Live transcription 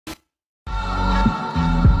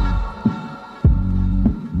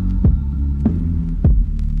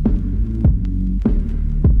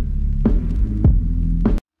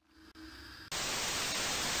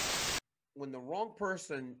wrong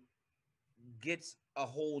person gets a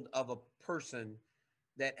hold of a person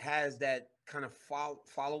that has that kind of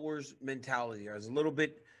followers mentality, or is a little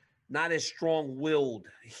bit not as strong-willed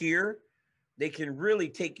here, they can really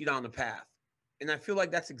take you down the path. And I feel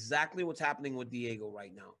like that's exactly what's happening with Diego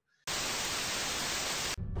right now.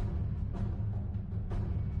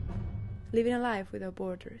 Living a life without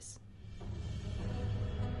borders.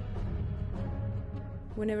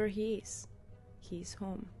 Whenever he is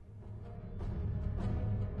home.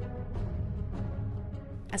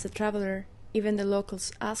 As a traveler, even the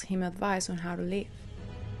locals ask him advice on how to live.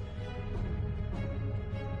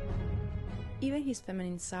 Even his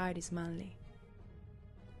feminine side is manly.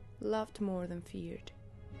 Loved more than feared.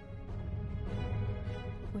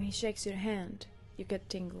 When he shakes your hand, you get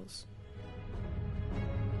tingles.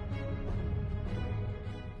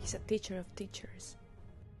 He's a teacher of teachers.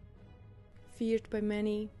 Feared by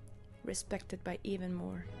many, respected by even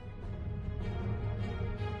more.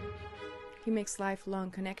 He makes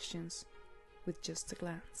lifelong connections with just a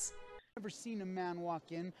glance. Ever seen a man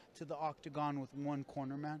walk in to the octagon with one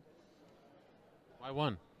corner man? Why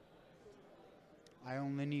one? I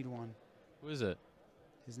only need one. Who is it?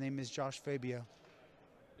 His name is Josh Fabia.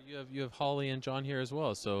 You have Holly and John here as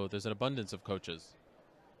well, so there's an abundance of coaches.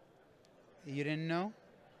 You didn't know?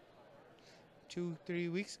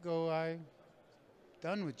 2-3 weeks ago, I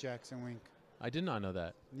done with Jackson Wink. I did not know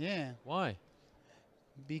that. Yeah. Why?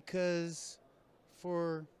 Because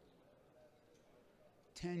for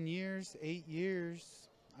 10 years, 8 years,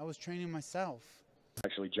 I was training myself.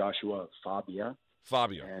 Actually, Joshua Fabia.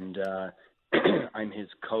 Fabio. And I'm his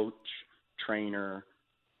coach, trainer,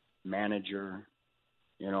 manager.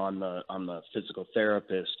 You know, I'm the physical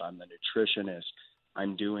therapist. I'm the nutritionist.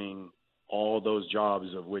 I'm doing all those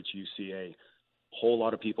jobs of which you see a whole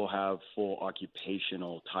lot of people have full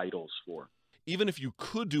occupational titles for. Even if you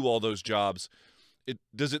could do all those jobs,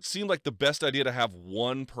 does it seem like the best idea to have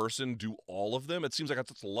one person do all of them? It seems like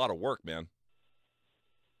that's a lot of work, man.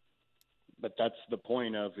 But that's the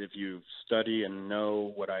point of, if you study and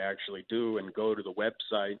know what I actually do and go to the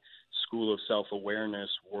website,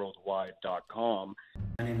 schoolofselfawarenessworldwide.com.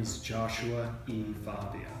 My name is Joshua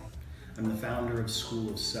Fabia. I'm the founder of School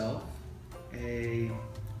of Self, a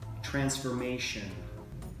transformation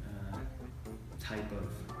type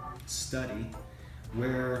of study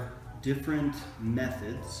where different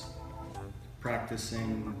methods,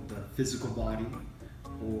 practicing the physical body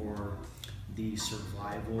or the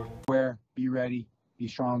survival. Be ready, be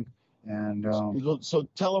strong, and so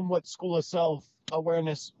tell them what School of Self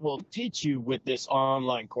Awareness will teach you with this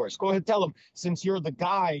online course. Go ahead, tell them, since you're the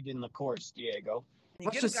guide in the course, Diego.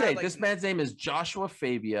 Let's just say this man's name is Joshua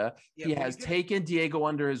Fabia. He has taken Diego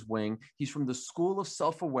under his wing. He's from the School of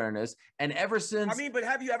Self-Awareness. And ever since... but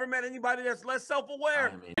have you ever met anybody that's less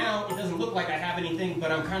self-aware? Now it doesn't look like I have anything,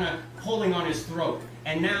 but I'm kind of pulling on his throat.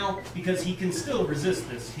 And now, because he can still resist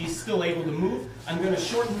this, he's still able to move, I'm going to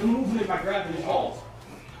shorten the movement by grabbing his balls.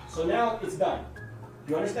 So now it's done.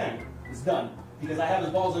 You understand? It's done. Because I have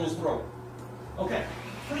his balls in his throat. Okay,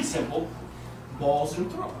 pretty simple. Balls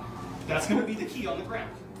and throat. That's going to be the key on the ground.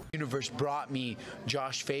 The universe brought me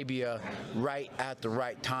Josh Fabia right at the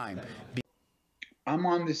right time. I'm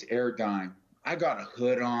on this Airdyne. I got a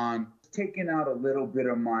hood on, taking out a little bit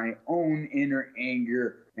of my own inner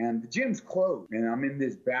anger, and the gym's closed. And I'm in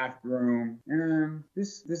this bathroom, and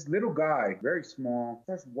this little guy, very small,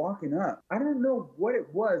 starts walking up. I don't know what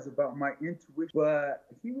it was about my intuition, but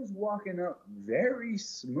he was walking up very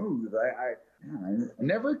smooth. I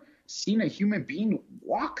never seen a human being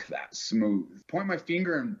walk that smooth. Point my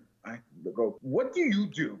finger and I go, "What do you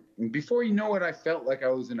do?" And before you know it, I felt like I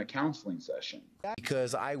was in a counseling session.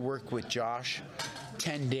 Because I work with Josh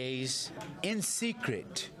 10 days in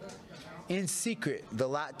secret. In secret,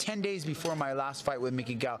 10 days before my last fight with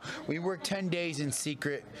Mickey Gall, we work 10 days in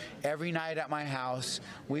secret every night at my house.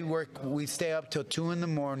 We stay up till 2 in the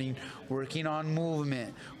morning, working on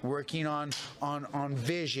movement, working on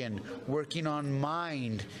vision, working on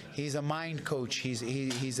mind. He's a mind coach.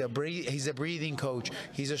 He's a breathing coach.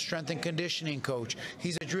 He's a strength and conditioning coach.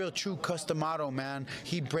 He's a real true customato, man.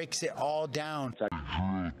 He breaks it all down.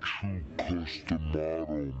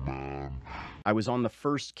 I was on the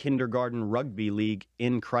first kindergarten rugby league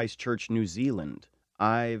in Christchurch, New Zealand.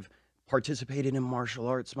 I've participated in martial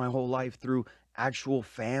arts my whole life through actual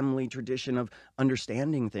family tradition of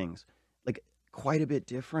understanding things. Like, quite a bit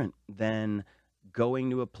different than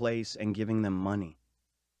going to a place and giving them money.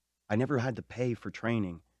 I never had to pay for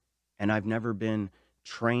training, and I've never been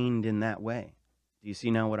trained in that way. Do you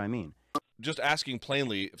see now what I mean? Just asking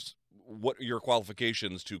plainly, what are your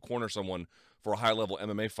qualifications to corner someone for a high-level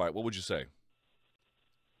MMA fight? What would you say?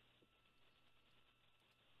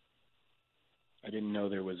 I didn't know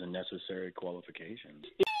there was a necessary qualification.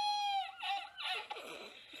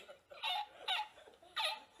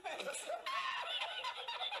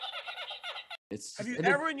 Have you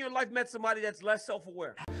ever in your life met somebody that's less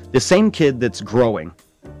self-aware? The same kid that's growing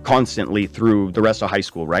constantly through the rest of high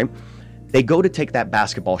school, right? They go to take that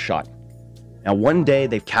basketball shot. Now, one day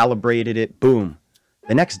they've calibrated it, boom.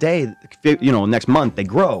 The next day, next month, they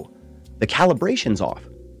grow. The calibration's off.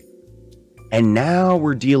 And now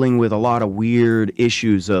we're dealing with a lot of weird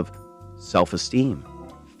issues of self-esteem,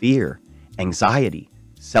 fear, anxiety,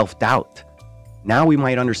 self-doubt. Now we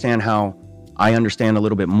might understand how I understand a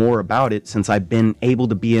little bit more about it since I've been able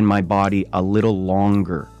to be in my body a little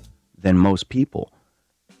longer than most people.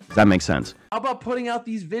 Does that make sense? How about putting out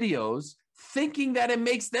these videos thinking that it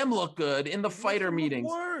makes them look good in the fighter meetings?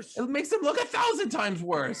 Worse. It makes them look 1,000 times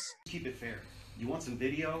worse. Keep it fair. You want some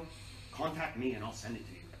video? Contact me and I'll send it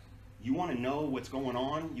to you. You want to know what's going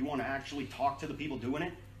on? You want to actually talk to the people doing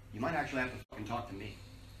it? You might actually have to fucking talk to me.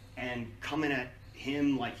 And coming at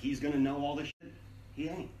him like he's going to know all this shit, he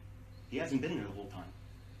ain't. He hasn't been there the whole time.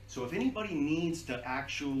 So if anybody needs to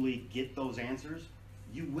actually get those answers,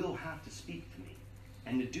 you will have to speak to me.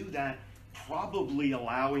 And to do that, probably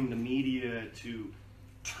allowing the media to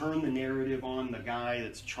turn the narrative on the guy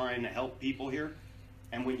that's trying to help people here.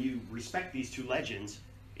 And when you respect these two legends,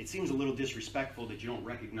 it seems a little disrespectful that you don't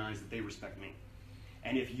recognize that they respect me.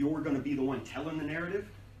 And if you're going to be the one telling the narrative,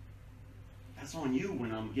 that's on you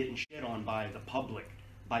when I'm getting shit on by the public,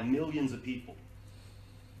 by millions of people.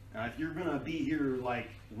 Now, if you're going to be here like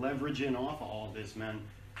leveraging off of all this, man,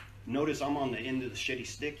 notice I'm on the end of the shitty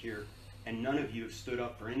stick here, and none of you have stood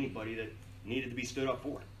up for anybody that needed to be stood up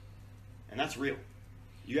for. And that's real.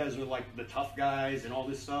 You guys are like the tough guys and all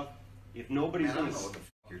this stuff. If nobody's going to... I don't know what the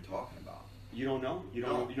fuck you're talking about. You don't know? You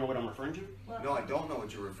don't know, you know what I'm referring to? No, I don't know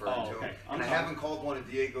what you're referring to. Okay. And I haven't called one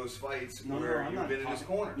of Diego's fights where you've been in his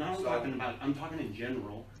corner. No, I'm talking in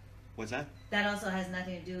general. What's that? That also has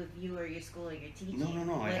nothing to do with you or your school or your teaching. No.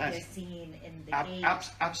 What they're seeing in the game.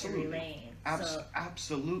 Absolutely. Relaying. So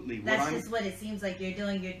absolutely. That's just what it seems like you're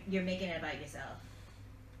doing. You're making it about yourself.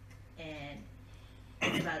 And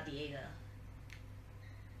it's about Diego.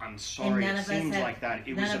 I'm sorry, it seems like that.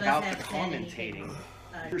 It was about the commentating.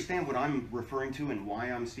 Understand what I'm referring to and why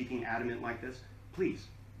I'm speaking adamant like this? Please,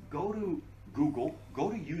 go to Google, go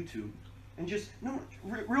to YouTube, and just,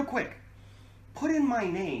 real quick, put in my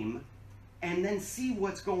name and then see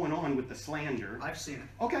what's going on with the slander. I've seen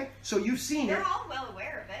it. Okay, so you've seen it. They're all well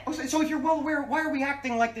aware of it. So if you're well aware, why are we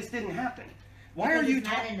acting like this didn't happen? Why are you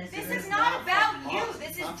talking? This is not about you.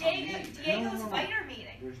 This is Diego's fighter meeting.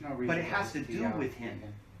 There's no reason. But it has to do with him.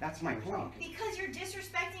 That's my point. Because you're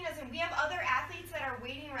disrespecting us, and we have other athletes that are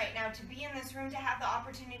waiting right now to be in this room to have the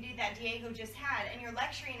opportunity that Diego just had, and you're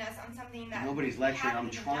lecturing us on something that nobody's lecturing. I'm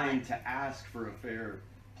trying to ask for a fair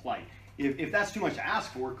plight. If that's too much to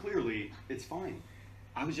ask for, clearly it's fine.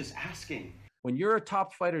 I was just asking. When you're a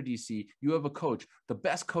top fighter, DC, you have a coach. The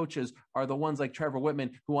best coaches are the ones like Trevor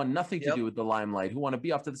Whitman who want nothing to do with the limelight, who want to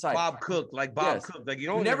be off to the side. Bob Cook, like Bob Cook. Like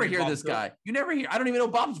you never hear this guy. You never hear. I don't even know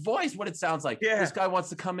Bob's voice, what it sounds like. Yeah. This guy wants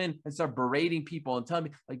to come in and start berating people and tell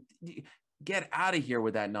me, like, get out of here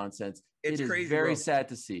with that nonsense. It is crazy, very sad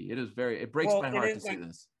to see. It breaks my heart to see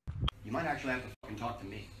this. You might actually have to fucking talk to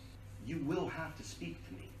me. You will have to speak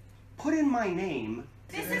to me. Put in my name.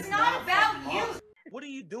 This is not about you. What are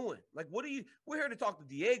you doing? Like, we're here to talk to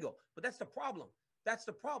Diego, but that's the problem. That's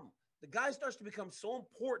the problem. The guy starts to become so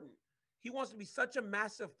important. He wants to be such a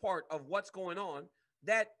massive part of what's going on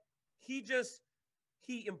that he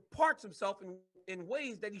imparts himself in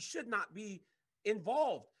ways that he should not be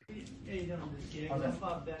involved. Hey, you doing, Diego? I'm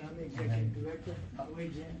Bob Ben. I'm the executive director.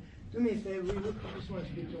 Do me a favor. I just want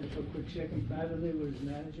to speak to him for a quick second privately with his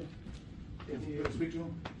manager. If you speak to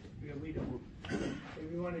him? Yeah, we don't.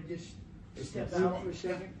 If you want to just step out for a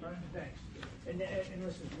second. Thanks. And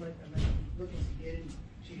listen, I'm looking to get in.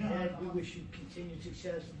 We wish you continued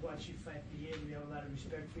success and watch you fight the year. We have a lot of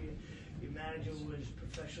respect for you. Your manager was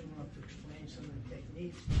professional enough to explain some of the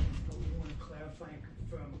techniques, but we want to clarify and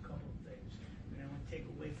confirm a couple of things. We don't want to take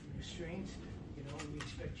away from your strengths. You know, we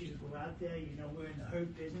expect you to go out there. You know, we're in the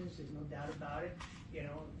hurt business. There's no doubt about it. You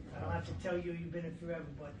know, I don't have to tell you you've been in forever,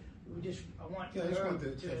 but I want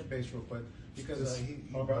to touch base real quick because he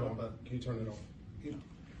brought up can you turn it on?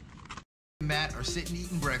 Matt are sitting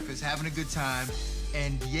eating breakfast, having a good time,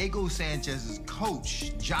 and Diego Sanchez's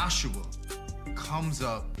coach, Joshua, comes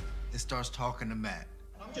up and starts talking to Matt.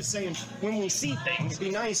 I'm just saying, when we see things, it'd be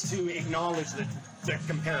nice to acknowledge the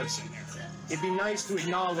comparison there. It'd be nice to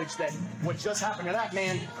acknowledge that what just happened to that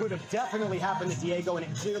man could have definitely happened to Diego, and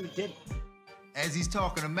it clearly didn't. as he's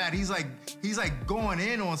talking to Matt, he's like going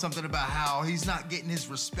in on something about how he's not getting his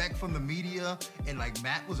respect from the media, and like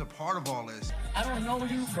Matt was a part of all this. I don't know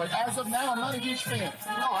you, but as of now, I'm not a huge fan.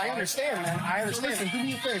 No, I understand, man. I understand. So listen, do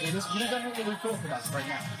me a favor. You don't really talk about us right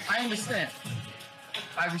now. I understand.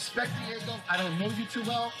 I respect Diego. I don't know you too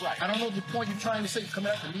well. Right. I don't know the point you're trying to say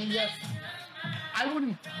coming at the media. I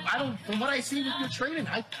don't, from what I see with your training,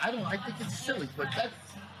 I think it's silly, but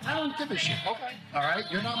I don't give a shit. Okay. All right?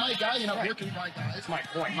 You're not my guy. You're not working with my guy. That's my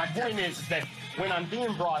point. My point is that when I'm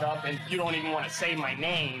being brought up and you don't even want to say my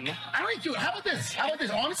name. I don't do it. How about this?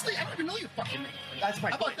 Honestly, I don't even know your fucking name. That's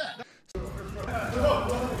my point. How about that?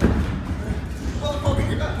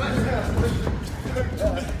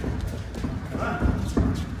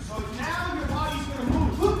 So now your body's going to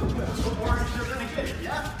move. Or you're going to get it,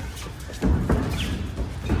 yeah?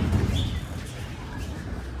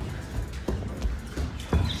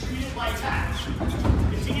 Treat it like that.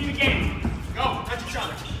 Continue the game. Go, touch each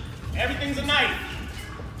other. Everything's a knife.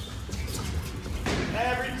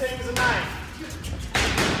 Everything's a knife.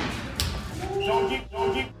 Don't keep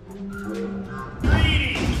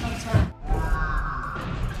greedy.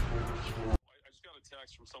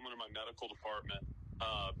 Text from someone in my medical department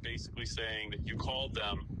basically saying that you called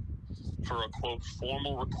them for a quote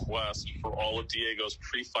formal request for all of Diego's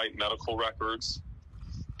pre-fight medical records,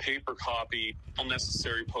 paper copy,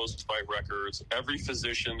 unnecessary post-fight records, every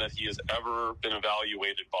physician that he has ever been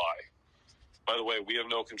evaluated by the way, we have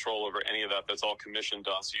no control over any of that. That's all commission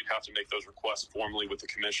done, so you'd have to make those requests formally with the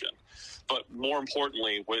commission. But more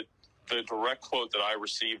importantly, with the direct quote that I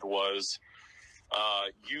received was,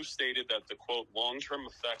 you stated that the, quote, long-term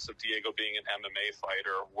effects of Diego being an MMA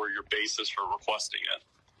fighter were your basis for requesting it.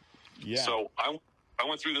 Yeah. So I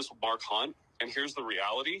went through this with Mark Hunt, and here's the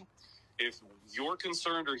reality. If you're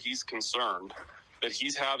concerned or he's concerned that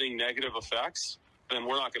he's having negative effects, then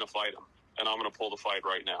we're not going to fight him. And I'm going to pull the fight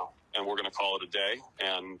right now. And we're going to call it a day,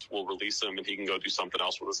 and we'll release him, and he can go do something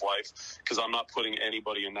else with his life. Because I'm not putting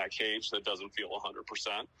anybody in that cage that doesn't feel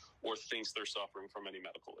 100% or thinks they're suffering from any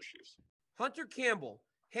medical issues. Hunter Campbell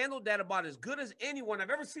handled that about as good as anyone I've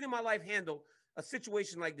ever seen in my life handle a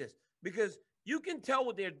situation like this, because you can tell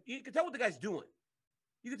what the guy's doing.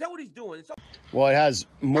 You can tell what he's doing. Well, it has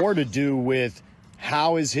more to do with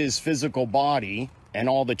how is his physical body and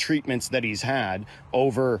all the treatments that he's had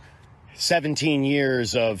over 17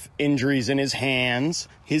 years of injuries in his hands,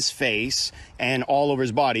 his face, and all over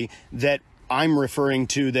his body that I'm referring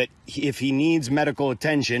to, that if he needs medical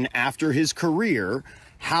attention after his career,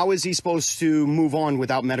 how is he supposed to move on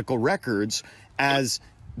without medical records? As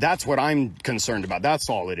that's what I'm concerned about. That's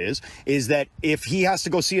all it is that if he has to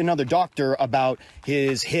go see another doctor about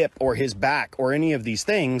his hip or his back or any of these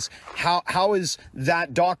things, how is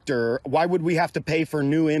that doctor, why would we have to pay for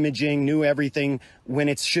new imaging, new everything when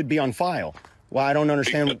it should be on file? Well, I don't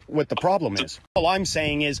understand what the problem is. All I'm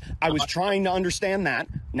saying is I was trying to understand that.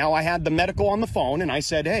 Now I had the medical on the phone and I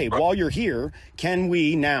said, hey, while you're here, can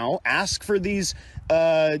we now ask for these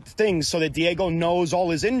things so that Diego knows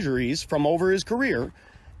all his injuries from over his career?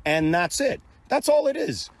 And that's it. That's all it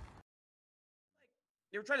is.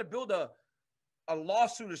 They were trying to build a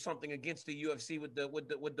lawsuit or something against the UFC with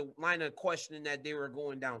the line of questioning that they were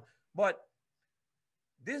going down. But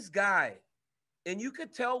this guy, and you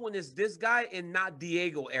could tell when it's this guy and not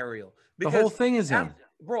Diego Ariel. The whole thing is him.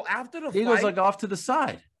 After the Diego's fight, like off to the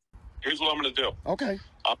side. Here's what I'm going to do. Okay.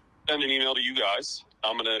 I'm going to send an email to you guys.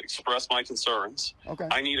 I'm going to express my concerns. Okay.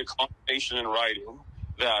 I need a confirmation in writing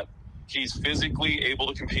that he's physically able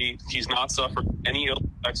to compete. He's not suffered any ill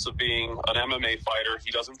effects of being an MMA fighter.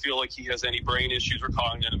 He doesn't feel like he has any brain issues or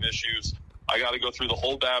cognitive issues. I got to go through the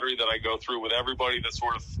whole battery that I go through with everybody that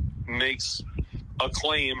sort of makes a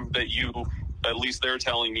claim that you, at least they're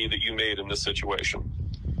telling me that you made in this situation.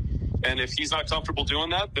 And if he's not comfortable doing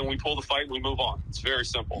that, then we pull the fight and we move on. It's very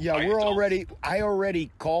simple. Yeah, I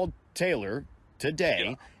already called Taylor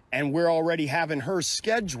today, and we're already having her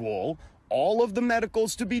schedule all of the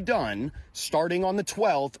medicals to be done starting on the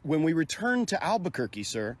 12th when we return to Albuquerque,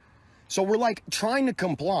 sir. So we're like trying to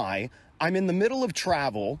comply. I'm in the middle of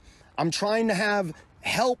travel. I'm trying to have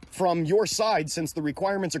help from your side since the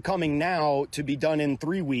requirements are coming now to be done in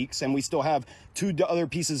 3 weeks, and we still have 2 other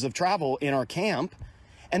pieces of travel in our camp.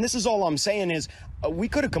 And this is all I'm saying is we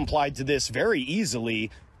could have complied to this very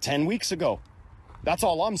easily 10 weeks ago. That's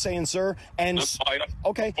all I'm saying, sir. And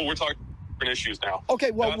okay. But we're talking different issues now.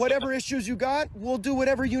 Okay, well, whatever issues you got, we'll do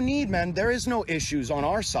whatever you need, man. There is no issues on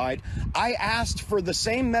our side. I asked for the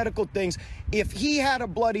same medical things. If he had a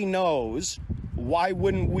bloody nose, why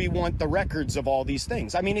wouldn't we want the records of all these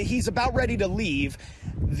things? I mean, he's about ready to leave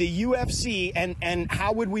the UFC, and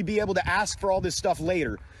how would we be able to ask for all this stuff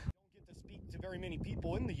later? very many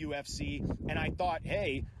people in the UFC, and I thought,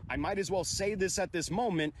 hey, I might as well say this at this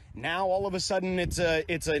moment. Now all of a sudden it's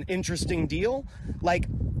an interesting deal. Like,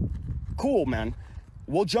 cool, man.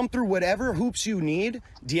 We'll jump through whatever hoops you need.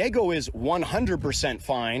 Diego is 100%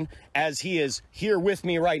 fine, as he is here with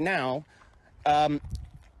me right now.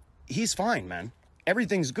 He's fine, man.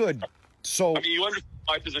 Everything's good. So I mean, you understand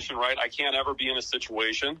my position, right? I can't ever be in a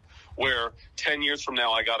situation where 10 years from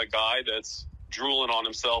now I got a guy that's drooling on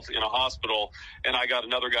himself in a hospital, and I got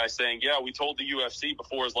another guy saying, yeah, we told the UFC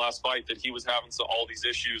before his last fight that he was having all these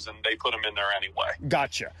issues, and they put him in there anyway.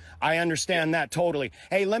 Gotcha. I understand that totally.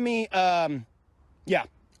 Hey, let me, yeah,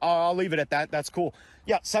 I'll leave it at that. That's cool.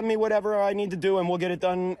 Yeah, send me whatever I need to do, and we'll get it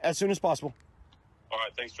done as soon as possible. All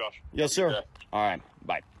right, thanks, Josh. Yes, sir. All right,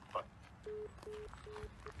 bye.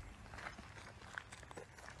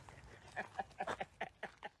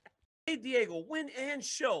 Hey, Diego, win and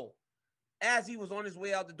show as he was on his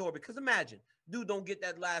way out the door. Because imagine, dude don't get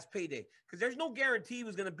that last payday. Because there's no guarantee he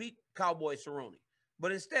was going to beat Cowboy Cerrone.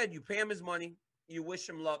 But instead, you pay him his money. You wish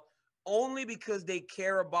him luck. Only because they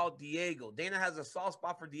care about Diego. Dana has a soft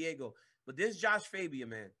spot for Diego. But this Josh Fabia,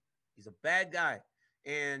 man, he's a bad guy.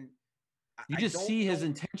 And you just see his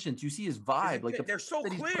intentions. You see his vibe. Like they're so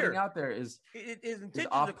that clear. He's putting out there his intentions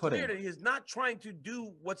are clear that he is not trying to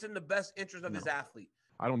do what's in the best interest of his athlete.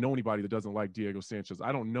 I don't know anybody that doesn't like Diego Sanchez.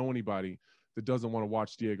 I don't know anybody that doesn't want to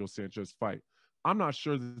watch Diego Sanchez fight. I'm not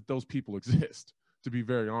sure that those people exist, to be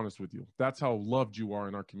very honest with you. That's how loved you are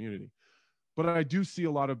in our community. But I do see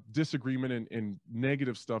a lot of disagreement and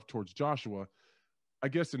negative stuff towards Joshua. I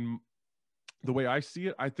guess in the way I see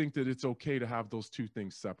it, I think that it's okay to have those two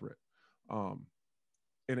things separate.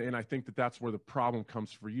 And I think that that's where the problem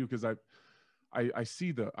comes for you, because I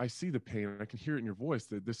see the pain, and I can hear it in your voice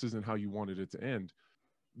that this isn't how you wanted it to end.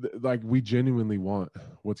 Like, we genuinely want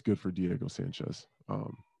what's good for Diego Sanchez.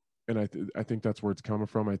 And I think that's where it's coming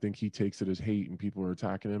from. I think he takes it as hate and people are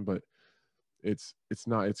attacking him, but it's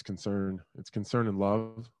not, it's concern. It's concern and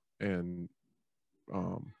love. And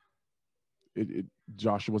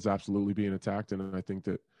Joshua's absolutely being attacked. And I think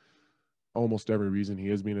that almost every reason he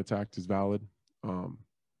is being attacked is valid.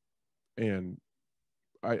 And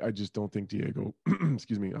I just don't think Diego,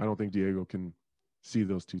 excuse me, I don't think Diego can see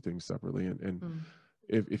those two things separately. And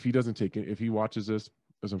if he doesn't take it, if he watches this,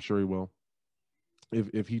 as I'm sure he will,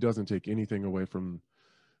 if he doesn't take anything away from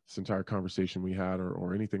this entire conversation we had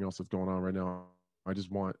or anything else that's going on right now, I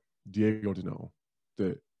just want Diego to know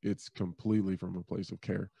that it's completely from a place of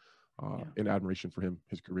care and admiration for him,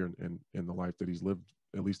 his career, and the life that he's lived,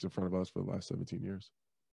 at least in front of us, for the last 17 years.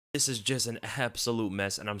 This is just an absolute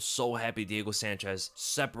mess, and I'm so happy Diego Sanchez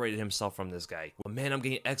separated himself from this guy. Well, man, I'm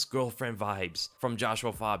getting ex-girlfriend vibes from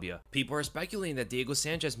Joshua Fabia. People are speculating that Diego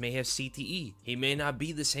Sanchez may have CTE. He may not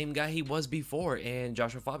be the same guy he was before, and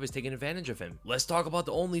Joshua Fabia is taking advantage of him. Let's talk about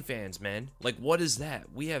the OnlyFans, man. Like, what is that?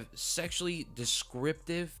 We have sexually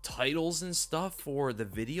descriptive titles and stuff for the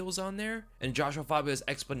videos on there, and Joshua Fabia's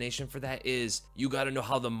explanation for that is, you gotta know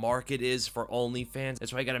how the market is for OnlyFans.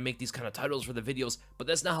 That's why I gotta make these kind of titles for the videos, but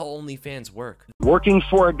that's not how OnlyFans work. Working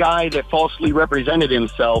for a guy that falsely represented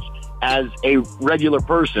himself as a regular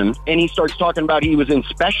person, and he starts talking about he was in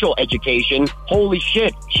special education. Holy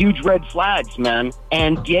shit, huge red flags, man.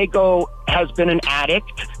 And Diego has been an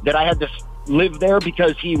addict that I had to live there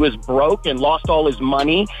because he was broke and lost all his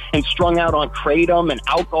money and strung out on kratom and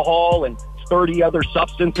alcohol and 30 other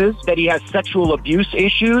substances, that he has sexual abuse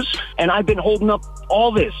issues, and I've been holding up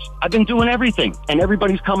all this. I've been doing everything, and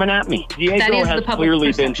everybody's coming at me. Diego has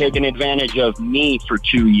clearly been taking advantage of me for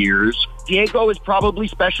 2 years. Diego is probably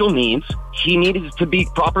special needs. He needed to be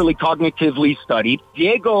properly cognitively studied.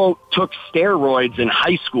 Diego took steroids in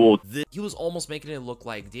high school. He was almost making it look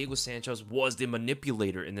like Diego Sanchez was the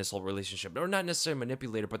manipulator in this whole relationship. Or not necessarily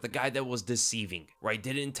manipulator, but the guy that was deceiving, right?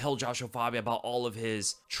 Didn't tell Joshua Fabia about all of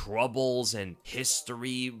his troubles and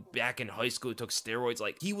history back in high school. He took steroids.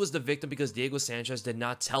 Like, he was the victim because Diego Sanchez did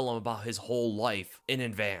not tell him about his whole life in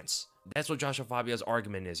advance. That's what Joshua Fabia's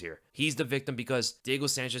argument is here. He's the victim because Diego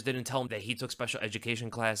Sanchez didn't tell him that he took special education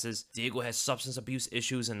classes. Diego has substance abuse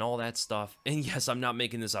issues and all that stuff. And yes, I'm not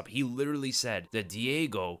making this up. He literally said that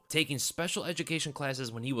Diego taking special education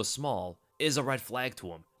classes when he was small is a red flag to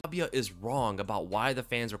him. Fabia is wrong about why the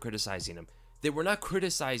fans were criticizing him. They were not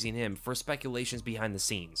criticizing him for speculations behind the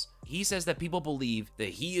scenes. He says that people believe that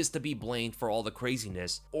he is to be blamed for all the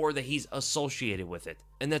craziness or that he's associated with it.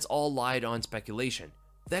 And that's all lied on speculation.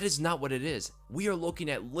 That is not what it is. We are looking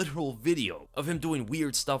at literal video of him doing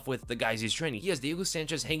weird stuff with the guys he's training. He has Diego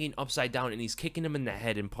Sanchez hanging upside down and he's kicking him in the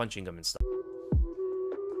head and punching him and stuff.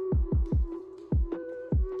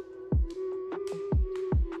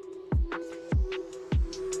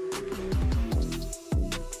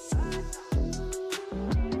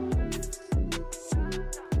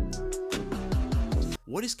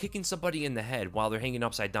 What is kicking somebody in the head while they're hanging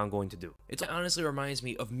upside down going to do? It honestly reminds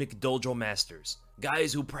me of McDojo masters.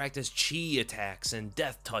 Guys who practice chi attacks and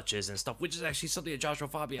death touches and stuff, which is actually something that Joshua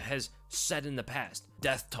Fabia has said in the past.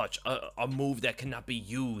 Death touch, a move that cannot be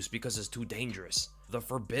used because it's too dangerous. The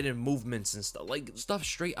forbidden movements and stuff, like stuff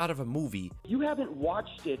straight out of a movie. You haven't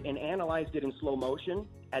watched it and analyzed it in slow motion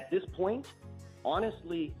at this point.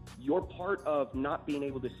 Honestly, you're part of not being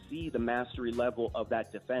able to see the mastery level of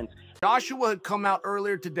that defense. Joshua had come out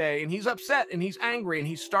earlier today, and he's upset, and he's angry, and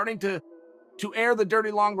he's starting to air the dirty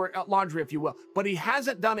laundry, if you will. But he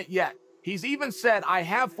hasn't done it yet. He's even said, I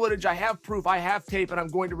have footage, I have proof, I have tape, and I'm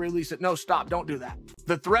going to release it. No, stop, don't do that.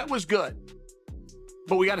 The threat was good,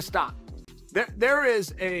 but we got to stop. There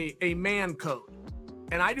is a man code,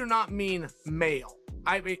 and I do not mean male.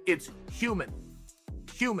 I mean, it's human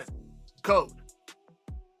code.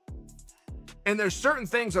 And there's certain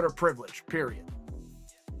things that are privileged, period.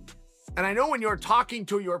 And I know when you're talking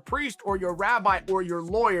to your priest or your rabbi or your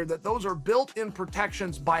lawyer that those are built-in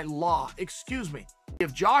protections by law. Excuse me.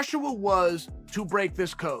 If Joshua was to break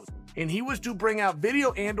this code and he was to bring out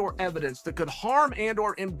video and or evidence that could harm and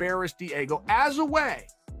or embarrass Diego as a way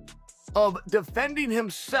of defending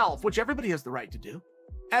himself, which everybody has the right to do,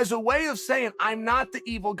 as a way of saying, I'm not the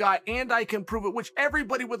evil guy and I can prove it, which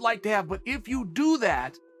everybody would like to have. But if you do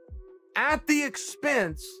that at the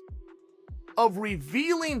expense of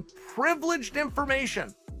revealing privileged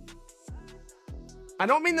information, I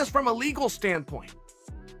don't mean this from a legal standpoint,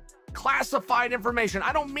 classified information.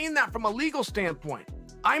 I don't mean that from a legal standpoint.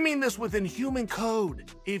 I mean this within human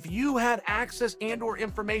code. If you had access and or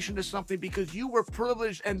information to something because you were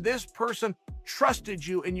privileged and this person trusted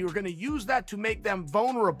you and you were going to use that to make them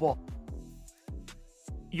vulnerable,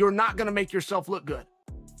 you're not going to make yourself look good.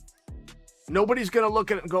 Nobody's going to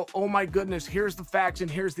look at it and go, oh my goodness, here's the facts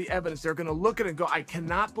and here's the evidence. They're going to look at it and go, I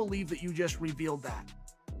cannot believe that you just revealed that.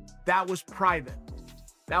 That was private.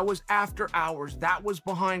 That was after hours. That was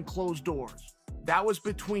behind closed doors. That was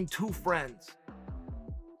between two friends.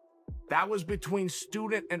 That was between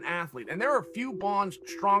student and athlete. And there are a few bonds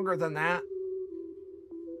stronger than that.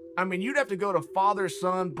 I mean, you'd have to go to father,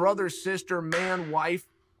 son, brother, sister, man, wife,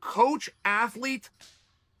 coach, athlete.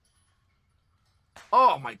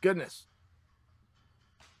 Oh my goodness.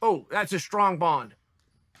 Oh, that's a strong bond.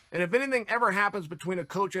 And if anything ever happens between a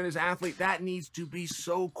coach and his athlete, that needs to be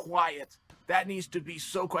so quiet. That needs to be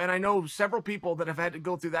so quiet. And I know several people that have had to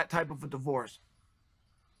go through that type of a divorce.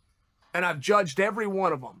 And I've judged every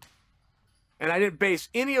one of them. And I didn't base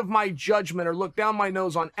any of my judgment or look down my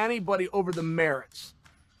nose on anybody over the merits.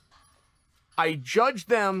 I judged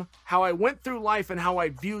them how I went through life and how I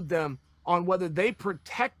viewed them on whether they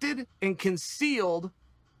protected and concealed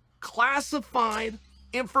classified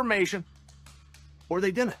information or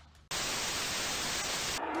they didn't.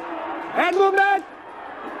 Head movement!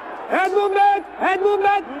 Head movement! Head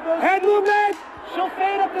movement! Head movement! She'll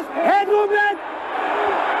fade up this head movement!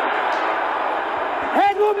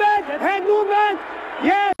 Head movement! Head